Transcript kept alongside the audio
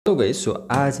Hello guys, so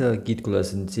आज गीतको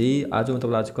lesson चाहिँ आज म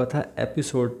तपाईँलाई आज कथा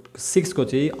एपिसोड 6 को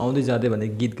चाहिँ आउँदै जाँदै भन्ने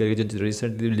गीत गरेको जुन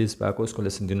रिसेन्टली रिलिज भएको उसको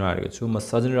लेसन दिन आएको छु। म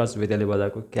सज्जन राज वैद्यले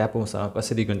बजाएको क्यापोसँग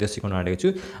कसरी गर्ने त्यो सिकाउन आएको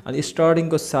छु अनि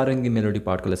स्टार्टिङको सारङ्गी मेलोडी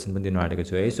पार्टको लेसन पनि दिन आएको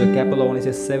छु है। सो क्यापो लगाउने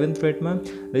चाहिँ 7th फ्रेटमा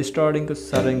र स्टार्टिङको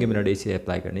सारङ्गी मेलोडी चाहिँ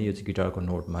एप्लाई गर्ने यो चाहिँ गिटारको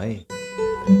नोटमा है।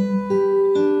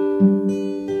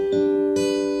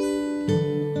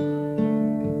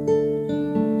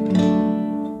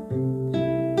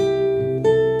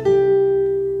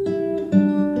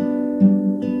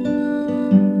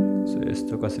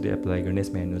 कसरी एप्लाई गर्ने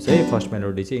यसमा हेर्नुहोस् है। फर्स्ट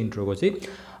मेलोडी चाहिँ इन्ट्रोको चाहिँ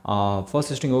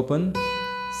फर्स्ट स्ट्रिङ ओपन,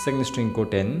 सेकेन्ड स्ट्रिङको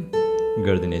 10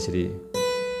 गरिदिने यसरी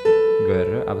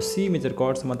गरेर अब सी मेजर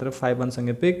कर्ड्स मात्र 5-1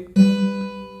 सँगै पिक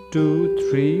 2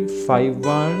 3 5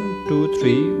 1 2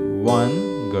 3 1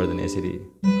 गरिदिने यसरी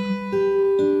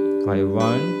 5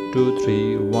 1 2 3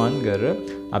 1 गरेर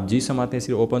अब जी समात्ने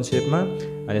यसरी ओपन शेपमा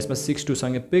अनि यसमा 6 2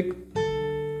 सँगै पिक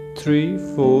 3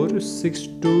 4 6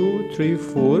 2 3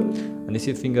 4 अनि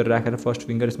यसरी फिङ्गर राखेर फर्स्ट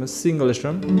फिङ्गर यसमा सिङ्गल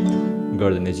स्ट्रम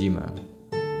गरिदिने जीमा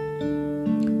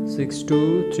 6 2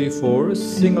 3 4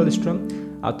 सिङ्गल स्ट्रम।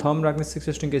 अब थम राख्ने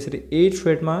 6 स्ट्रिङको यसरी 8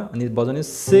 फ्रेटमा अनि बजाउने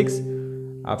 6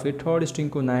 अब फेरि थर्ड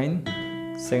स्ट्रिङको 9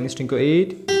 सेकेन्ड स्ट्रिङको 8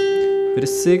 फेरि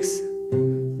 6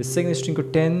 सेकेन्ड स्ट्रिङको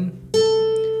 10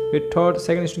 फेरि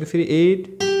सेकेन्ड स्ट्रिङको फेरि 8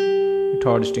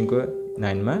 थर्ड स्ट्रिङको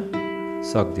 9मा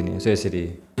सक्दिने। सो यसरी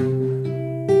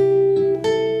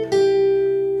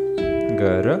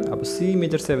गरेर अब सी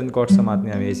मेजर 7 कर्ड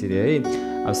समात्ने हामी यसरी है।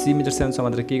 अब सी मेजर 7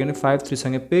 समातेर के गर्ने 5 3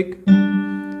 सँगै पिक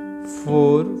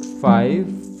 4 5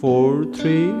 4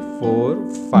 3 4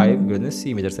 5 गर्ने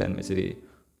सी मेजर 7 यसरी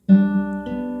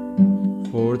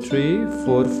 4 3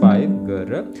 4 5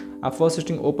 गरेर अब फर्स्ट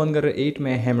स्ट्रिङ ओपन गरेर 8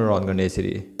 मा ह्यामर अन गर्ने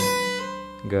यसरी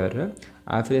गरेर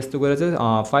अब फेरि यस्तो गरेर चाहिँ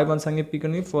 5 1 सँगै पिक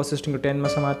गर्ने फर्स्ट स्ट्रिङको 10 मा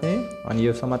समात्ने अनि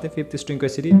यो समात्ने फिफ्थ स्ट्रिङको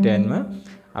यसरी 10 मा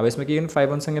अब यसमा के गर्ने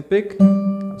 5 1 सँगै पिक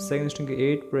सेकेन्ड स्ट्रिङको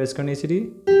 8 प्रेस गर्ने यसरी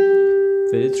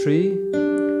फेरि 3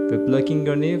 फेरि प्लकिङ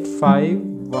गर्ने 5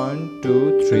 1 2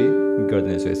 3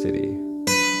 गरिदिने छु यसरी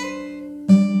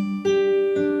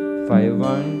 5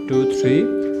 1 2 3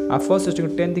 अब फर्स्ट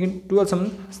स्ट्रिङको 10 देखि 12 सम्म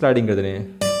स्लाइडिङ गरिदिने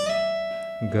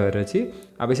गरेर चाहिँ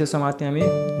अब यसरी समात्ने हामी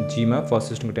जीमा फर्स्ट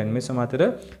स्ट्रिङको 10 मै समातेर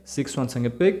 6 1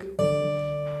 सँगै पिक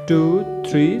 2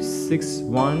 3 6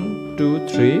 1 2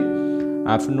 3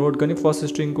 अब नोट गर्ने फर्स्ट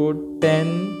स्ट्रिङको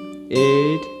 10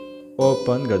 8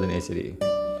 ओपन गरिदिने यसरी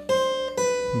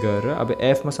गरेर अब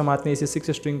एफ मा समात्ने यसरी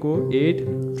 6 स्ट्रिङको 8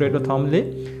 फ्रेट र थम्बले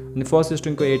अनि फर्स्ट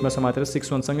स्ट्रिङको 8 मा समातेर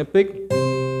 6 1 सँगै पिक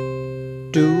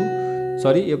 2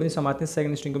 सरी यो पनि समात्ने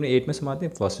सेकेन्ड स्ट्रिङको पनि 8 मा समात्ने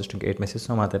फर्स्ट स्ट्रिङको 8 मा यसरी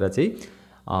समातेर चाहिँ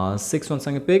 6 1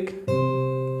 सँगै पिक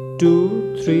 2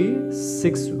 3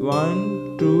 6 1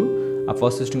 2 अब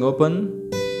फर्स्ट स्ट्रिङ ओपन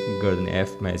गरिदिने एफ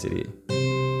मा यसरी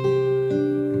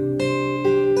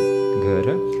गरेर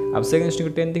अब सेकेन्ड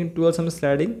स्ट्रिङको 10 देखि 12 सम्म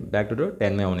स्लाइडिङ ब्याक टु द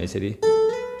 10 मा आउने यसरी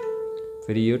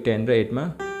फेरि यो 10 र 8 मा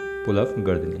पुल अप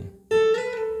गरिदिने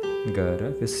गरेर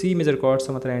फेरि सी मेजर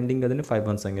कर्डसम्म मात्र एन्डिङ गरिदिने 5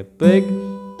 1 सँगै पिक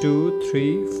 2 3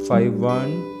 5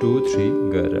 1 2 3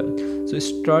 गरेर। सो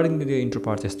स्टार्टिङ यो इन्ट्रो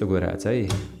पार्ट चाहिँ यस्तो गइरहेको छ है।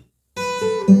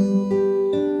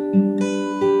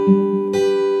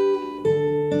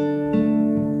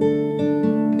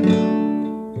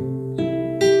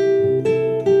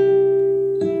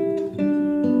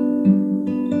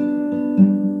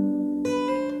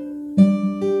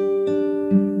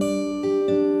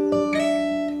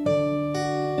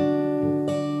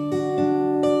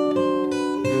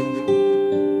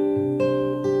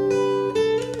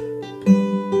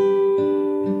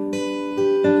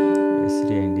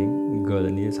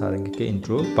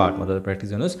 इन्ट्रो पार्टमा त प्र्याक्टिस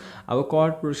गर्नुहोस्। अब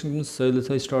कर्ड प्रोडक्सन जुन सजिलो छ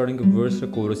स्टार्टिङको भर्स र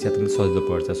कोरस याद गर्न सजिलो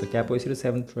पर्छ। सो क्यापो यसरी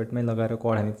 7th फ्रेटमै लगाएर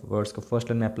कर्ड हामी भर्सको फर्स्ट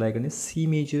लाइनमा एप्लाई गर्ने सी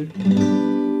मेजर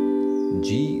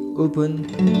जी ओपन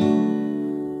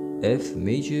एफ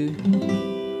मेजर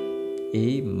ए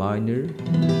माइनर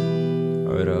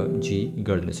र जी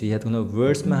गरिदिनु। सो याद गर्नु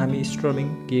भर्समा हामी स्ट्रमिङ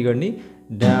के गर्ने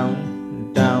down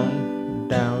down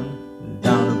down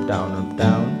down up down up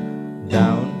down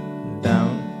down down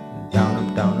down up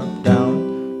down up down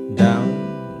down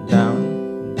down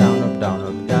down up down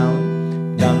up down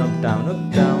down up down up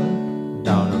down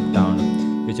down up down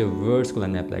up यो चाहिँ वर्ड्सको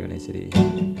लागि apply गर्ने यसरी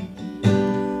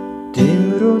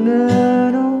तिम्रो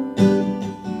न्यानो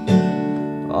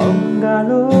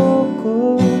angaloको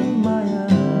माया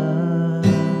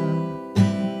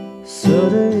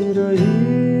सधैँ रहिरहोस्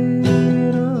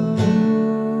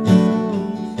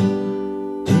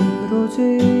तिम्रो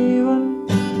जीवन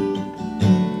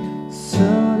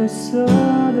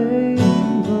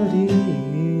सधैँभरि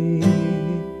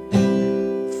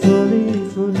फली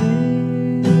फुलिरहोस्।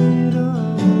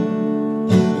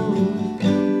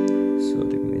 सो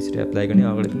यसरी एप्लाई गर्ने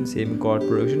अगाडि पनि same chord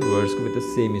production वर्ड्सको with the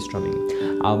same storming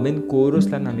अब मेन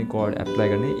कोरसलाई हामी कर्ड एप्लाई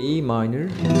गर्ने ए माइनर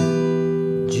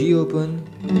जी ओपन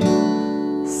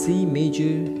सी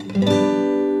मेजर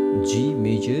जी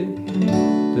मेजर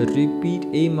तो रिपीट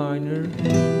ए माइनर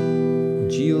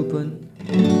जी ओपन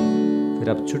फिर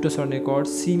आप छुट्टो सर्ने कर्ड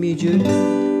सी मेजर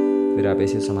फिर आप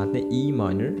यसरी समात्ने ई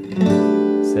माइनर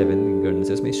 7 गर्नु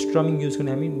छ यसमा स्ट्रमिङ युज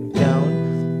गर्ने हामी down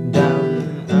down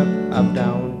up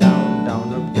down down down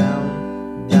up down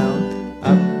down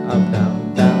up down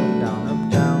down down up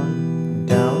down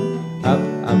down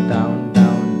up down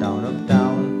down down up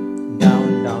down down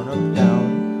down up down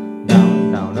down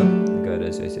down up गरेर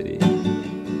यसरी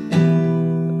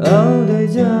आउँदै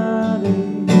जाँदै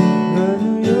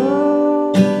गर्नु यो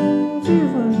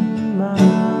जीवनमा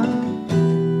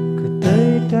कतै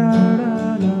टाढा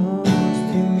नहोस्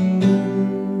तिमी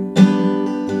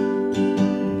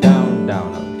डाउन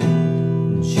डाउन अप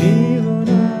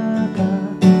जीवनका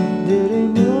धेरै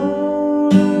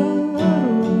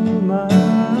मोडहरूमा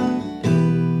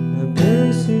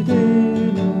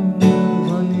बिर्सिँदैन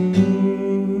भनी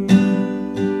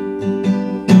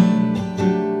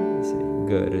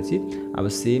गरेर चाहिँ अब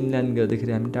सेम लाइन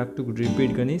गर्दाखेरि हामी टाकटुक रिपिट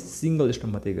गर्ने सिङ्गल स्टम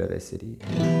मात्रै गरेर यसरी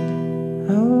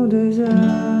आउँदै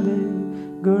जाँदै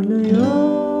गर्नु यो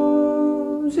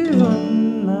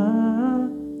जीवनमा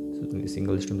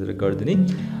सिङ्गल स्टम गरिदिने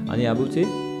अनि अब चाहिँ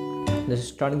जस्तो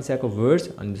स्टार्टिङ स्याको वर्ड्स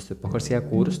अनि जस्तो भर्खर स्या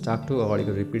कोरस टाकटुक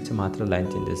अगाडिको रिपिट चाहिँ मात्र लाइन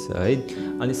चेन्जेस छ है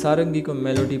अनि सारङ्गीको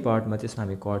मेलोडी पार्टमा चाहिँ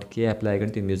हामी कर्ड के एप्लाई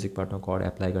गर्ने त्यो म्युजिक पार्टमा कर्ड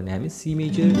एप्लाई गर्ने हामी सी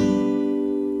मेजर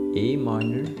ए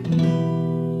माइनर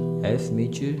एफ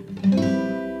मेजर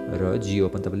र जी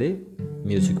ओपन तपाईँले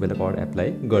म्युजिक बेला कर्ड एप्लाई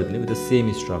गरिदिने विथ द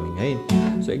सेम स्ट्रमिङ है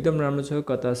सो एकदम राम्रो छ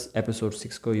कथा एपिसोड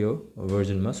 6 को यो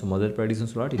भर्जनमा so mother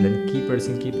practice lot you keep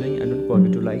practising keep playing and don't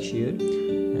forget to like share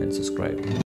and subscribe